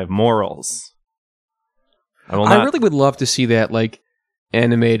standards and I have morals. I really would love to see that, like,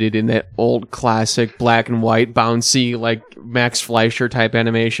 animated in that old classic black and white bouncy, like Max Fleischer type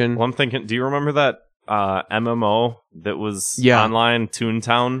animation. Well, I'm thinking, do you remember that MMO that was online,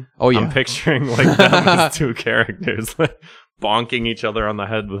 Toontown? Oh, yeah. I'm picturing like them as two characters, like, bonking each other on the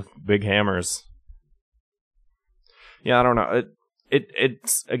head with big hammers. Yeah, I don't know.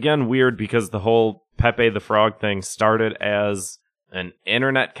 It's again weird because the whole Pepe the Frog thing started as an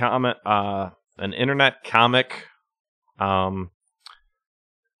internet comic,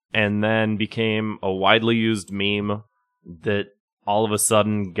 and then became a widely used meme that all of a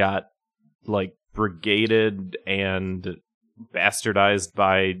sudden got like brigaded and bastardized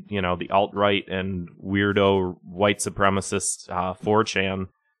by, the alt-right and weirdo white supremacist 4chan.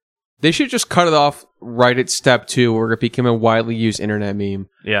 They should just cut it off right at step 2 where it became a widely used internet meme.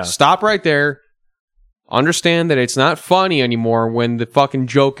 Yeah. Stop right there. Understand that it's not funny anymore when the fucking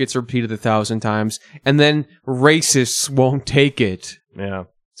joke gets repeated 1,000 times, and then racists won't take it. Yeah.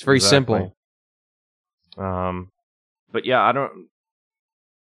 It's very simple. But yeah,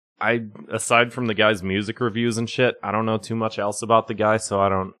 aside from the guy's music reviews and shit, I don't know too much else about the guy, so I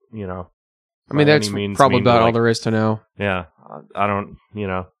don't, I mean, that's probably about all there is to know. Yeah. I don't,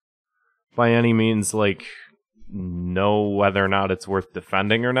 by any means, know whether or not it's worth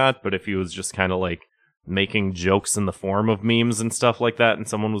defending or not, but if he was just kind of making jokes in the form of memes and stuff like that, and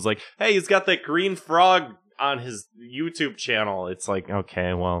someone was like, hey, he's got that green frog on his YouTube channel, it's like,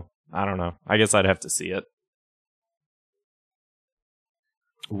 okay, well, I don't know. I guess I'd have to see it.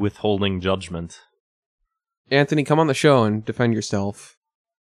 Withholding judgment. Anthony, come on the show and defend yourself.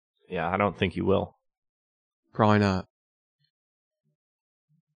 Yeah, I don't think you will. Probably not.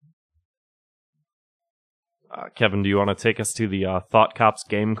 Kevin, do you want to take us to the Thought Cops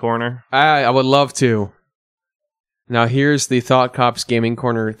Game Corner? I would love to. Now here's the Thought Cops Gaming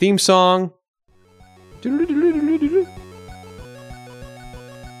Corner theme song.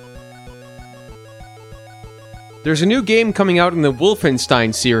 There's a new game coming out in the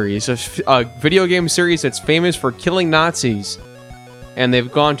Wolfenstein series, a video game series that's famous for killing Nazis. And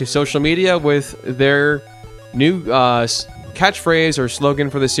they've gone to social media with their new catchphrase or slogan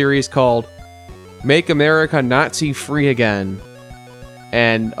for the series called Make America Nazi Free Again.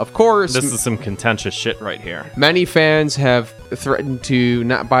 And, of course... This is some contentious shit right here. Many fans have threatened to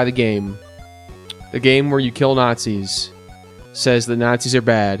not buy the game. The game where you kill Nazis says the Nazis are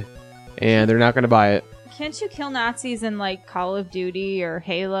bad, and they're not going to buy it. Can't you kill Nazis in, Call of Duty or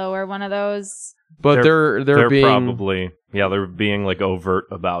Halo or one of those? But they're being... probably... Yeah, they're being, overt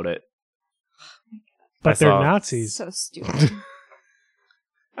about it. But they're Nazis. So stupid.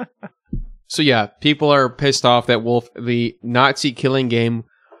 So yeah, people are pissed off that the Nazi killing game,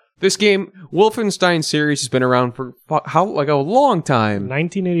 this game, Wolfenstein series has been around for a long time.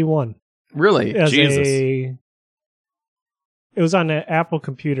 1981. Really? Jesus. It was on an Apple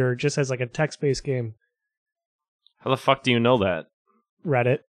computer, just as a text-based game. How the fuck do you know that?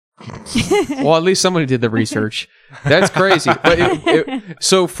 Reddit. Well, at least somebody did the research. That's crazy. But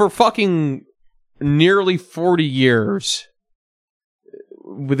so for fucking nearly 40 years...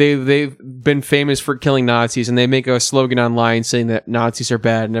 They've been famous for killing Nazis, and they make a slogan online saying that Nazis are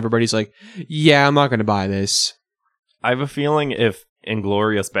bad, and everybody's like, yeah, I'm not going to buy this. I have a feeling if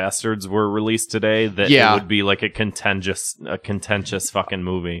Inglourious Bastards were released today, that it would be a contentious fucking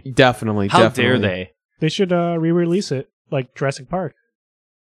movie. Definitely. How dare they? They should re-release it, like Jurassic Park.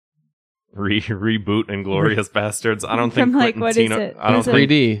 Reboot Inglourious Bastards. I don't From, think what is it? I don't Is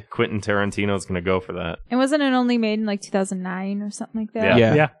think 3D. Quentin Tarantino's going to go for that. And wasn't it only made in 2009 or something like that?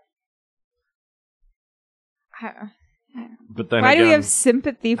 Yeah. But then Why do we again, have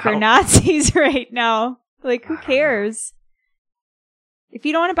sympathy for Nazis right now? Who cares? If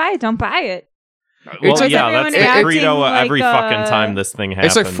you don't want to buy it, don't buy it. Well, It's yeah, that's the credo every fucking time this thing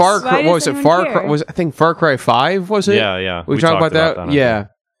happens. It's like Far Cry. What was it? Far Cry. I think Far Cry 5 was it? Yeah. We talked about that. Yeah.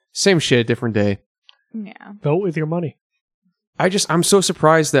 Same shit, different day. Yeah. Vote with your money. I'm so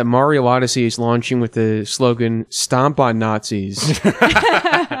surprised that Mario Odyssey is launching with the slogan "Stomp on Nazis."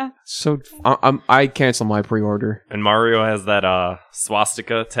 So I cancel my pre-order. And Mario has that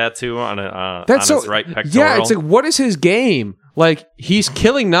swastika tattoo on his right pectoral. Yeah, it's what is his game? He's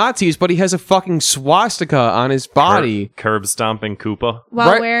killing Nazis, but he has a fucking swastika on his body. Curb stomping Koopa.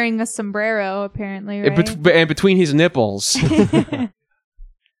 While wearing a sombrero, apparently, right? And between his nipples.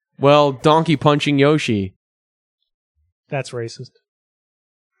 Well, donkey punching Yoshi. That's racist.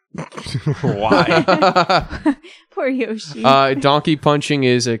 Why? Poor Yoshi. Donkey punching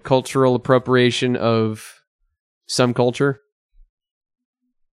is a cultural appropriation of some culture.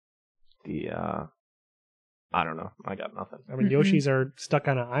 I don't know. I got nothing. I mean, Yoshis are stuck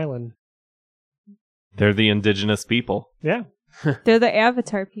on an island. They're the indigenous people. Yeah. They're the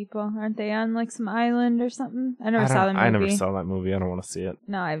Avatar people. Aren't they on some island or something? I never saw the movie. I never saw that movie. I don't want to see it.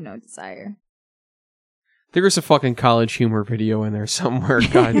 No, I have no desire. There is a fucking College Humor video in there somewhere.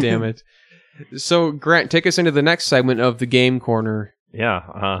 God damn it. So, Grant, take us into the next segment of the Game Corner.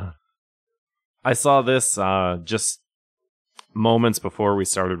 Yeah. I saw this just moments before we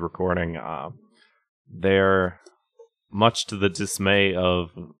started recording. They're much to the dismay of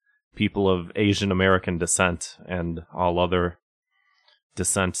people of Asian American descent and all other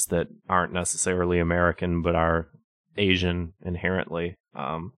descents that aren't necessarily American but are Asian inherently.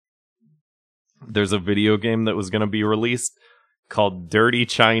 There's a video game that was going to be released called Dirty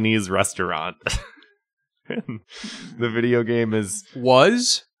Chinese Restaurant. The video game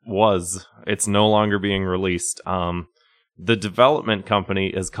was. It's no longer being released. The development company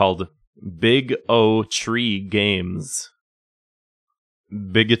is called Big O Tree Games.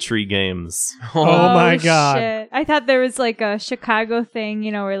 Bigotry Games. Oh my god. Shit. I thought there was like a Chicago thing,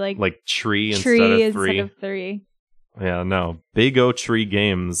 where like tree tree instead of three. Yeah, no. Big O Tree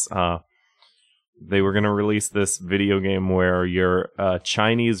Games. They were going to release this video game where you're a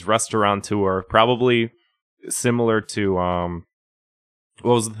Chinese restaurateur, probably similar to what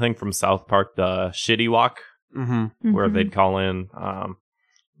was the thing from South Park, the Shitty Walk, where they'd call in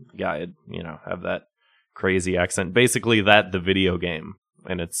the guy, have that crazy accent. Basically, the video game,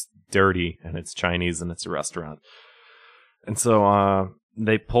 and it's dirty and it's Chinese and it's a restaurant. And so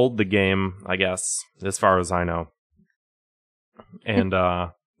they pulled the game, I guess, as far as I know. And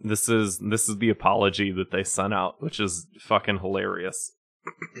this is the apology that they sent out, which is fucking hilarious.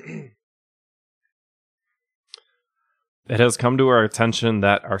 It has come to our attention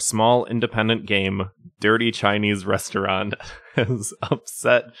that our small independent game, Dirty Chinese Restaurant, has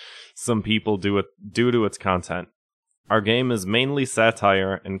upset some people due to its content. Our game is mainly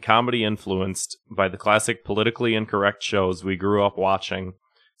satire and comedy influenced by the classic politically incorrect shows we grew up watching,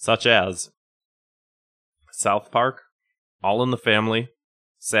 such as South Park, All in the Family,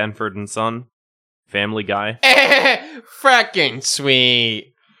 Sanford and Son, Family Guy, fracking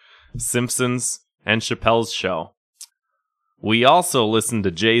sweet, Simpsons, and Chappelle's Show. We also listen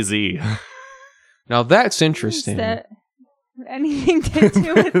to Jay-Z. Now that's interesting. Is that anything to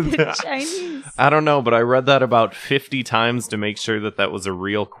do with the Chinese? I don't know, but I read that about 50 times to make sure that was a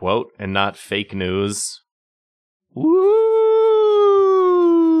real quote and not fake news. Woo!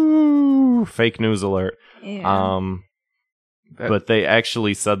 Fake news alert. Yeah. But they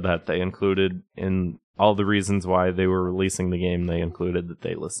actually said that. They included in all the reasons why they were releasing the game, they included that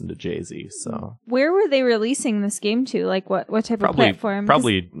they listened to Jay-Z. So where were they releasing this game to? Like what type of platform?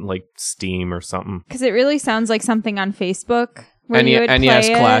 Probably like Steam or something. Because it really sounds like something on Facebook. Where you would NES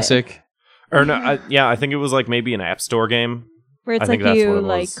play Classic. Or no, I think it was like maybe an App Store game. Where it's like you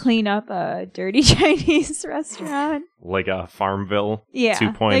like clean up a dirty Chinese restaurant. Like a Farmville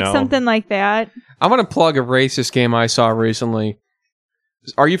 2.0. Like something like that. I'm going to plug a racist game I saw recently.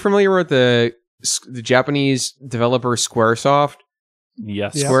 Are you familiar with the Japanese developer Squaresoft?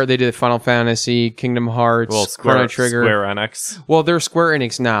 Yes. Square. They did Final Fantasy, Kingdom Hearts, Chrono Trigger. Square Enix. Well, they're Square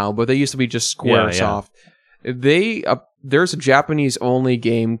Enix now, but they used to be just Squaresoft. Yeah. There's a Japanese-only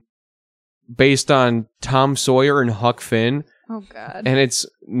game based on Tom Sawyer and Huck Finn. Oh, God. And it's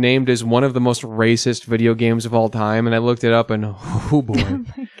named as one of the most racist video games of all time. And I looked it up and, oh boy.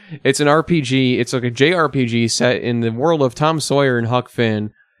 It's an RPG. It's like a JRPG set in the world of Tom Sawyer and Huck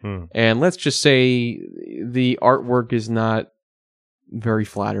Finn. And let's just say the artwork is not very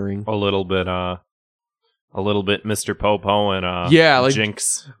flattering. A little bit Mr. Popo and like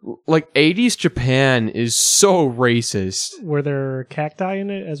Jinx. Like 80s Japan is so racist. Were there cacti in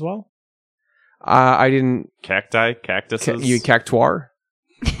it as well? I didn't. Cactuses? You cactuar?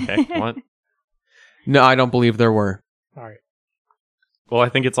 What? No, I don't believe there were. All right. Well, I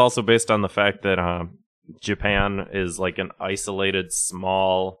think it's also based on the fact that Japan is like an isolated,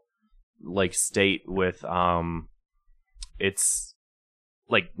 small, like state with it's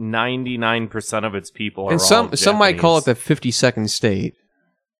like 99% of its people are and all some might call it the 52nd state.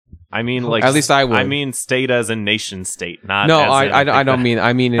 I mean, like at least I would. I mean, state as a nation state, not. No, as I don't mean.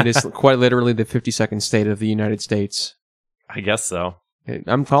 I mean, it is quite literally the 52nd state of the United States. I guess so.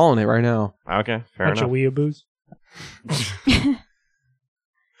 I'm calling it right now. Okay, fair Bunch enough. of weeaboos.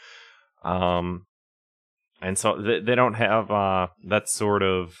 And so they don't have that sort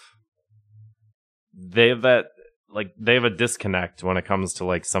of. They have that. Like, they have a disconnect when it comes to,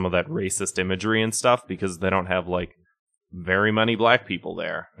 like, some of that racist imagery and stuff because they don't have, like, very many black people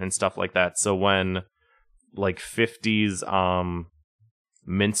there and stuff like that. So when, like, 50s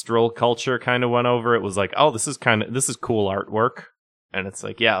minstrel culture kind of went over, it was like, oh, this is cool artwork. And it's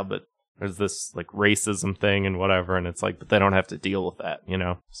like, yeah, but there's this, like, racism thing and whatever. And it's like, but they don't have to deal with that,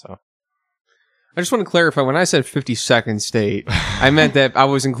 So. I just want to clarify, when I said 52nd state, I meant that I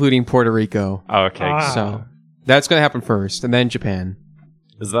was including Puerto Rico. Oh, okay. So that's going to happen first, and then Japan.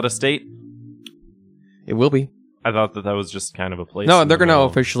 Is that a state? It will be. I thought that was just kind of a place. No, they're going to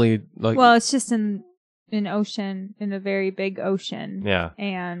officially like. Well, it's just in an ocean, in a very big ocean. Yeah.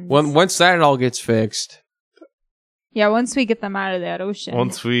 And once that all gets fixed. Yeah, once we get them out of that ocean.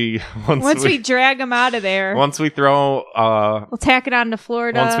 Once we drag them out of there. Once we throw... we'll tack it on to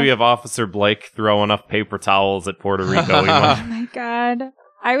Florida. Once we have Officer Blake throw enough paper towels at Puerto Rico. Oh my God.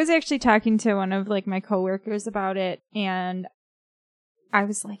 I was actually talking to one of like my coworkers about it, and I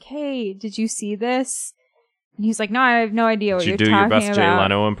was like, hey, did you see this? And he's like, no, I have no idea what Did you you're do talking your best about. Jay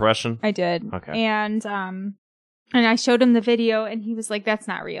Leno impression? I did. Okay. And I showed him the video, and he was like, that's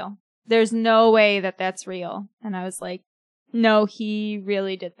not real. There's no way that that's real. And I was like, no, he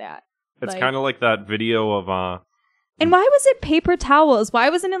really did that. It's Like- kind of like that video of And why was it paper towels? Why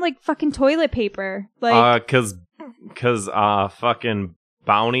wasn't it like fucking toilet paper? Like, cause fucking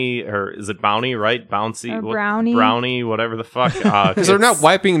Bounty, or is it Bounty, right? Bouncy, Or Brownie. Brownie, whatever the fuck. Because they're not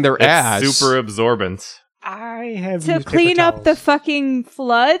wiping their ass. It's super absorbent. I have to used clean paper up the towels. fucking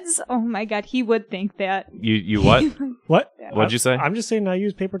floods? Oh my god, he would think that. You what? What? What'd you say? I'm just saying I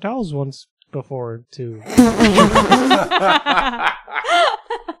used paper towels once before too.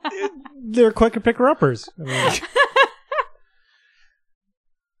 They're quicker picker uppers. I mean,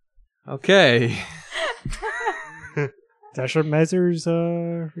 Okay. desperate measures I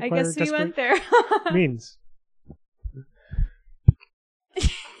require guess we desperate went there. means.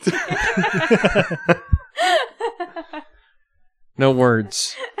 No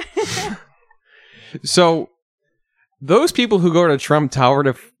words. So, those people who go to Trump Tower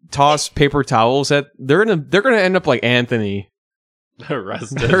to toss paper towels at, they're gonna end up like Anthony.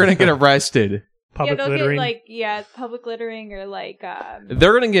 Arrested. They're gonna get arrested. Public they'll littering. get like public littering or like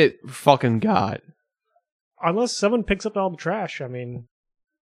They're gonna get fucking got. Unless someone picks up all the trash. I mean,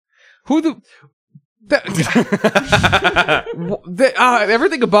 Who the?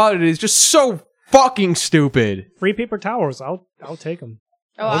 Everything about it is just so fucking stupid. free paper towels. I'll take them.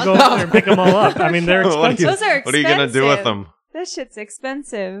 Oh, I'll I'll go go- over there and pick them all up. I mean, they're What expensive. those are expensive. What are you gonna do with them? That shit's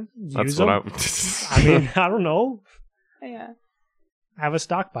expensive. That's Use what them. I. I mean, I don't know. Yeah. Have a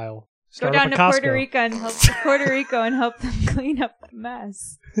stockpile. Go Start down up to a Puerto Costco. Rico and help them clean up the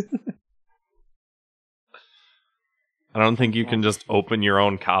mess. I don't think you can just open your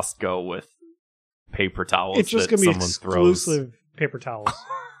own Costco with paper towels. It's just that gonna be someone throws. exclusive paper towels.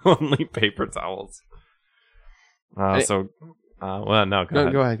 Only paper towels. Well, no, go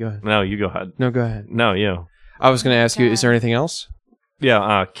ahead. Go ahead. No, you go ahead. No, go ahead. No, you. I was gonna ask you, is there anything else?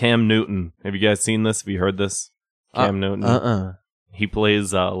 Yeah, Cam Newton. Have you guys seen this? Have you heard this? Cam Newton. He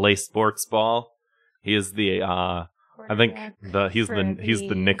plays lay sports ball. He is the I think he's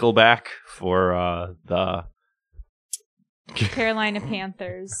the Nickelback for the Carolina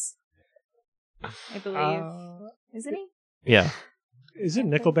Panthers. I believe. Isn't he? yeah.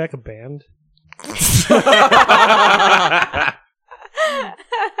 Isn't Nickelback a band?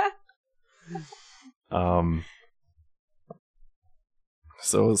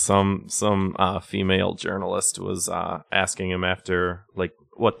 So some female journalist was asking him after like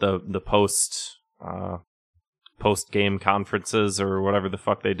what the post game conferences or whatever the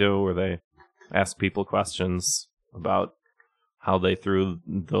fuck they do, where they ask people questions about how they threw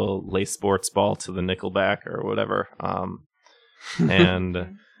the lay sports ball to the Nickelback or whatever.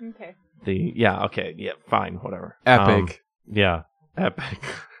 And Okay. fine, whatever. Epic. Yeah, epic.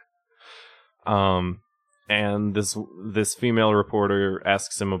 And this female reporter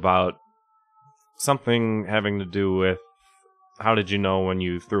asks him about something having to do with how did you know when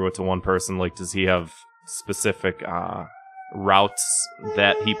you threw it to one person? Like, does he have specific routes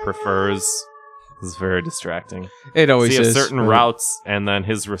that he prefers? This is very distracting. It always he has is. certain routes, and then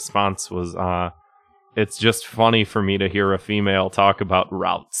his response was, "It's just funny for me to hear a female talk about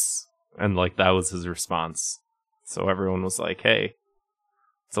routes," and like that was his response. So everyone was like, "Hey."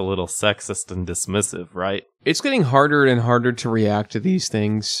 It's a little sexist and dismissive, right? It's getting harder and harder to react to these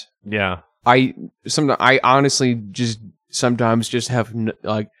things. Yeah. I honestly just sometimes just have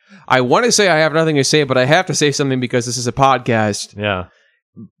I want to say I have nothing to say, but I have to say something because this is a podcast. Yeah.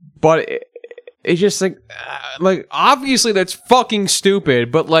 But it's just like obviously that's fucking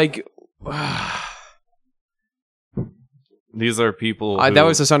stupid, but like these are people that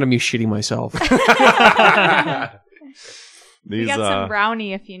was the sound of me shitting myself. You got some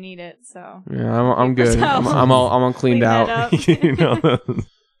brownie if you need it. So yeah, I'm good. I'm all cleaned out. You know,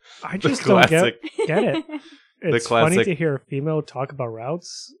 I just don't get it. It's funny to hear a female talk about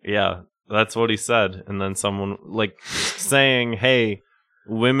routes. Yeah, that's what he said. And then someone like saying, "Hey,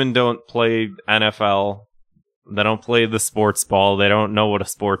 women don't play NFL. They don't play the sports ball. They don't know what a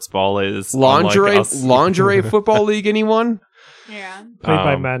sports ball is." Lingerie football league, anyone? Yeah. Played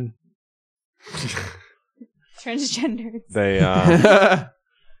by men. Transgenders.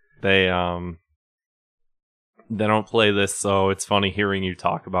 They don't play this, so it's funny hearing you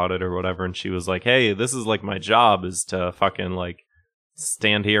talk about it or whatever. And she was like, "Hey, this is like my job is to fucking like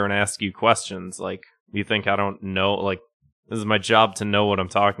stand here and ask you questions. Like, you think I don't know? Like, this is my job to know what I'm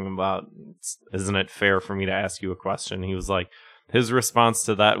talking about. Isn't it fair for me to ask you a question?" He was like, his response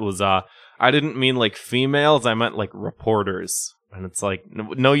to that was, "I didn't mean like females. I meant like reporters. And it's like,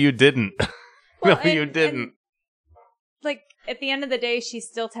 no, you didn't. Well, no, you didn't. And, like, at the end of the day, she's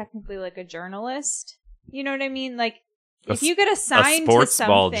still technically like a journalist. You know what I mean? Like, if you get assigned to sports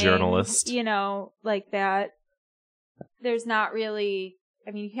something, ball journalist, you know, like that, there's not really.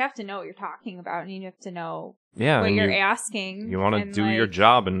 I mean, you have to know what you're talking about, and you have to know what you're asking. You want to do your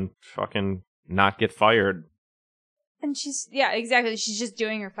job and fucking not get fired. And exactly. She's just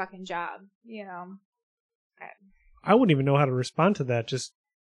doing her fucking job, you know. I wouldn't even know how to respond to that. Just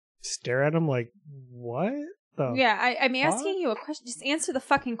stare at him like, what? I'm asking you a question. Just answer the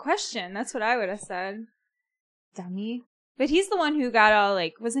fucking question. That's what I would have said. Dummy. But he's the one who got all,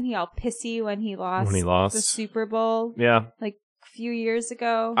 like, wasn't he all pissy when he lost the Super Bowl? Yeah. Like, a few years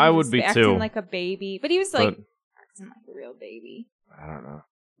ago. I would be acting too. like a baby. But he was, like, acting like a real baby. I don't know.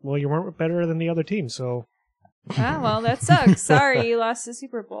 Well, you weren't better than the other team, so... Well, that sucks. Sorry, you lost the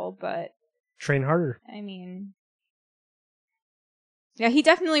Super Bowl, but... Train harder. I mean... Yeah, he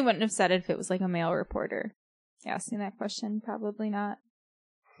definitely wouldn't have said it if it was, like, a male reporter asking that question. Probably not.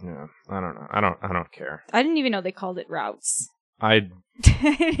 Yeah, I don't know. I don't care. I didn't even know they called it routes. Yeah.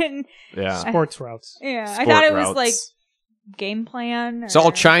 Sports routes. Yeah, I thought it was like game plan. It's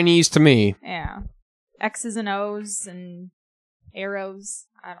all Chinese to me. Yeah. X's and O's and arrows.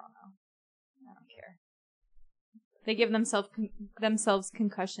 I don't know. I don't care. They give themselves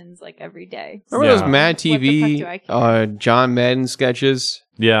concussions like every day. Remember those Mad TV John Madden sketches?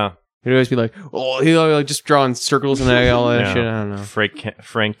 Yeah. He'd always be like, he'd like just drawing circles and all that shit. I don't know.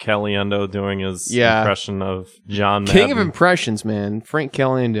 Frank Caliendo doing his impression of John Madden. King of impressions, man. Frank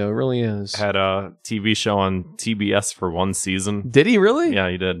Caliendo really is. Had a TV show on TBS for one season. Did he really?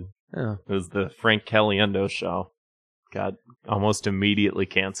 Yeah, he did. Oh. It was the Frank Caliendo show. Got almost immediately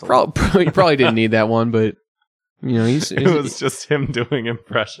canceled. Probably didn't need that one, but you know, it was just him doing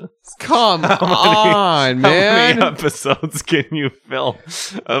impressions. Come on, man! How many episodes can you film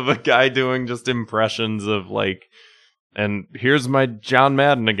of a guy doing just impressions of like? And here's my John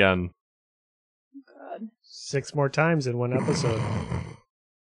Madden again. God. 6 more times in one episode.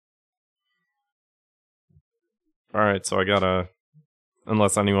 All right, so I got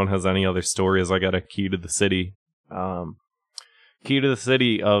unless anyone has any other stories, I got a key to the city. Key to the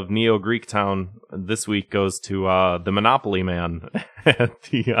city of Neo-Greek Town this week goes to the Monopoly Man at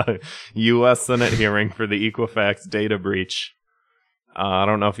the U.S. Senate hearing for the Equifax data breach. I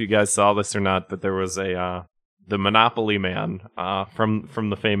don't know if you guys saw this or not, but there was the Monopoly Man from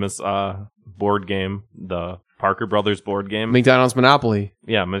the famous board game, the Parker Brothers board game. McDonald's Monopoly.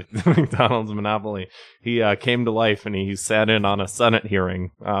 Yeah, McDonald's Monopoly. He came to life and he sat in on a Senate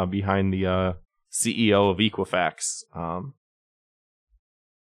hearing behind the CEO of Equifax.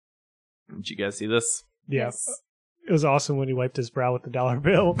 Did you guys see this? Yeah. Yes. It was awesome when he wiped his brow with the dollar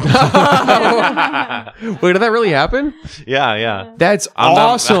bill. Wait, did that really happen? Yeah. That's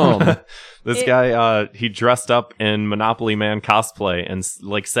awesome. This guy, he dressed up in Monopoly Man cosplay and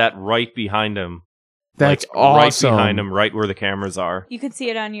like sat right behind him. That's awesome. Right behind him, right where the cameras are. You could see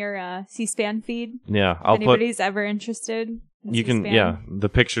it on your C-SPAN feed. Yeah, anybody's ever interested. You can, the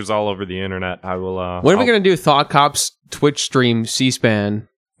pictures all over the internet. I will. When are we going to do Thought Cops Twitch stream C-SPAN?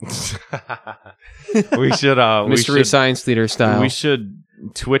 We should Mystery Science Theater style. We should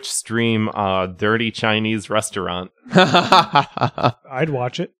Twitch stream Dirty Chinese Restaurant. I'd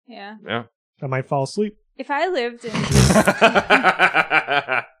watch it. Yeah. I might fall asleep. If I lived in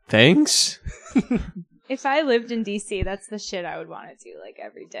Thanks. If I lived in DC, that's the shit I would want to do like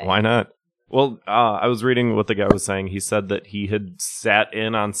every day. Why not? Well, I was reading what the guy was saying. He said that he had sat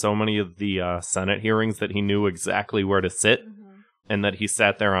in on so many of the Senate hearings that he knew exactly where to sit. Mm-hmm. And that he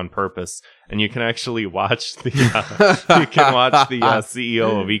sat there on purpose, and you can actually watch the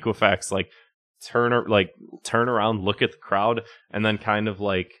CEO of Equifax turn around, look at the crowd, and then kind of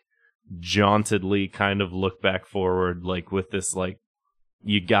like jauntedly kind of look back forward, like with this like,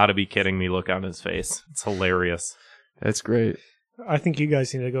 you gotta be kidding me look on his face. It's hilarious. That's great. I think you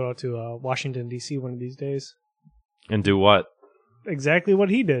guys need to go out to Washington D.C. one of these days and do what? Exactly what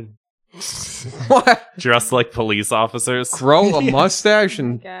he did. What? Dressed like police officers? Grow a mustache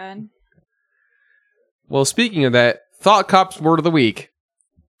and... God. Well, speaking of that, Thought Cops Word of the Week.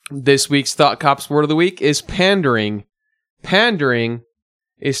 This week's Thought Cops Word of the Week is pandering. Pandering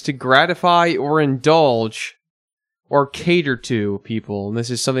is to gratify or indulge or cater to people. And this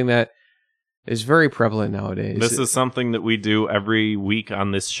is something that is very prevalent nowadays. This is something that we do every week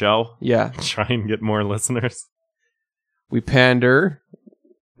on this show. Yeah. Try and get more listeners. We pander.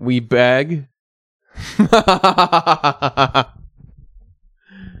 We beg.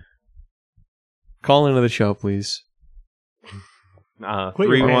 Call into the show, please. Quit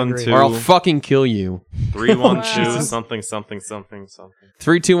your 312 Or I'll fucking kill you. 312 something something something something.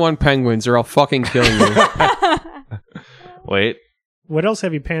 321 penguins, or I'll fucking kill you. Wait. What else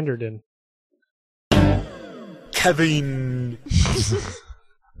have you pandered in? Kevin.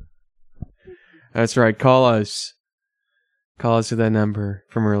 That's right. Call us. Call us to that number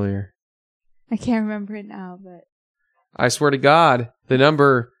from earlier. I can't remember it now, but I swear to God, the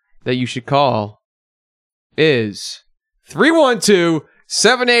number that you should call is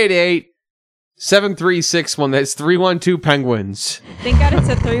 312-788-7361. That's 312 penguins. thank God it's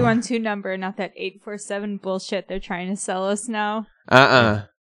a 312 number, not that 847 bullshit they're trying to sell us now.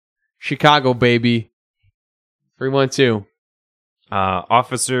 Chicago, baby. 312.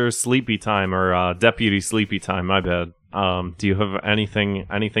 Officer Sleepy Time or Deputy Sleepy Time, my bad. Do you have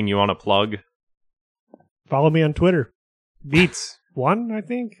anything you want to plug? Follow me on Twitter. Beats1, I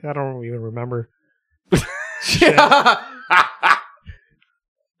think. I don't even remember.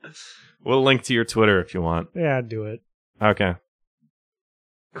 We'll link to your Twitter if you want. Yeah, do it. Okay.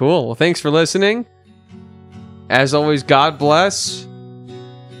 Cool. Well, thanks for listening. As always, God bless.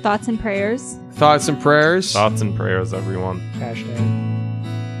 Thoughts and prayers. Thoughts and prayers. Thoughts and prayers, everyone. Hashtag.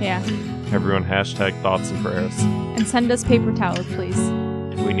 Yeah. Everyone, hashtag thoughts and prayers. And send us paper towels, please.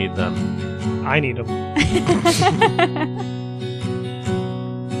 We need them. I need them.